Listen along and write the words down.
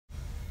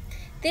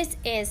This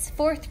is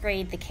 4th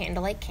grade, the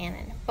Candlelight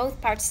Canon,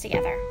 both parts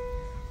together.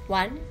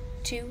 1,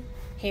 2,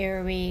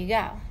 here we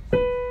go.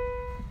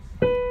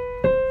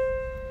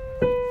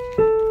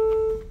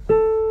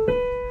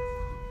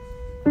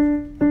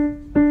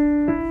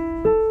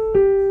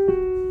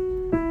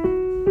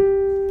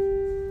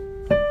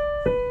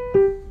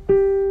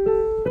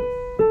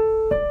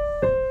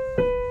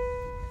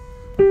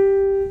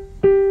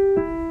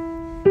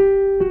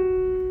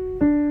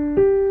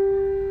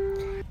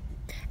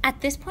 At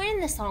this point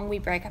in the song, we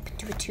break up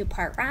into a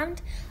 2-part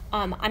round.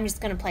 I'm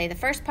just going to play the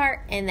first part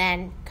and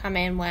then come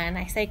in when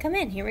I say come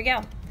in. Here we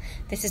go.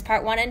 This is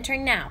part 1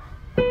 entering now.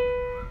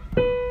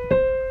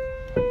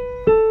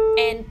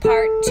 And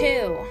part 2.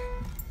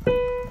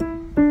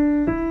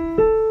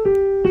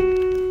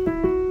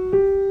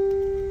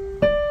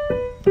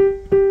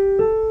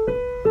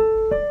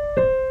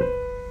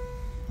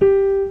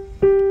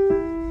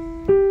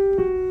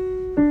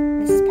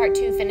 This is part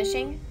 2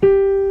 finishing.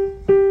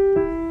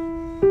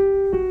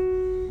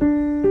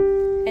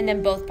 And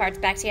then both parts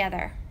back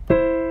together.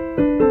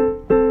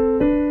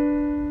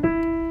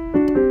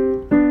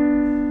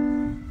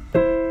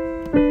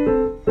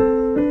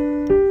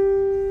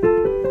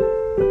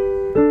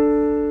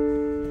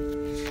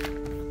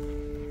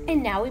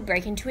 And now we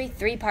break into a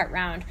 3-part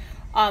round.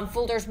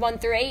 Folders 1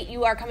 through 8,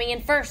 you are coming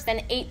in first,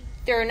 then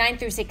 9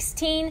 through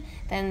 16,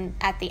 then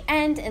at the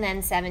end, and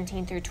then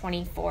 17 through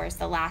 24 is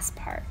the last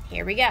part.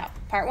 Here we go.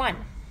 Part 1.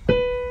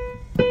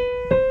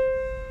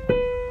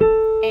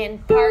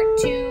 And part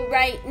 2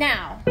 right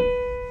now.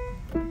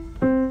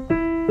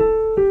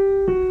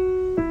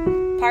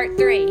 Part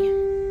 3.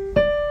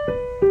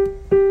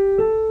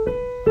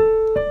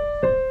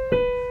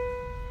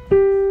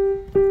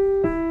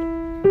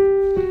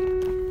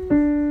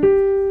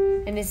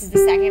 And this is the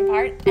second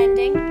part,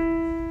 ending.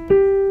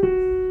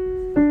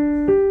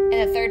 And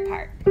the third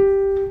part.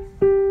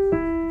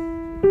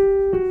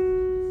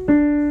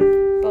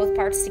 Both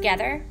parts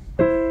together.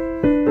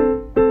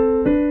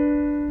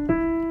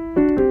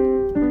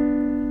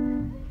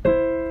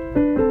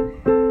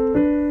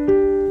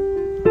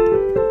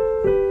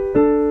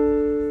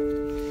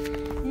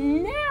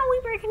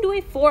 Into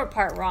a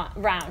 4-part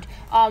round.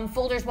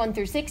 Folders 1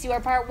 through 6, you are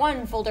part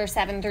 1. Folders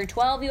 7 through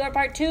 12, you are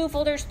part 2.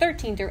 Folders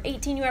 13 through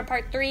 18, you are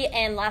part 3.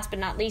 And last but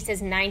not least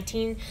is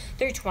 19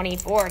 through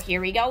 24.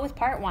 Here we go with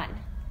part 1.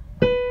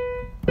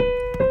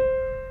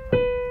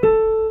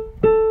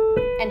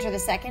 Enter the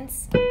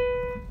seconds.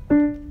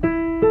 And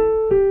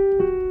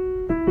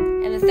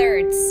the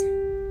thirds.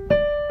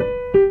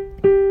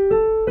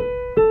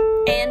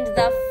 And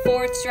the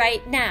fourths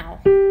right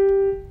now.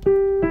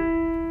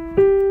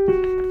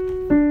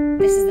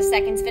 This is the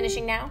seconds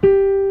finishing now.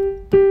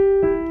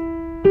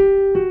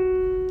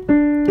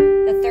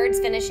 The thirds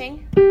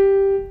finishing.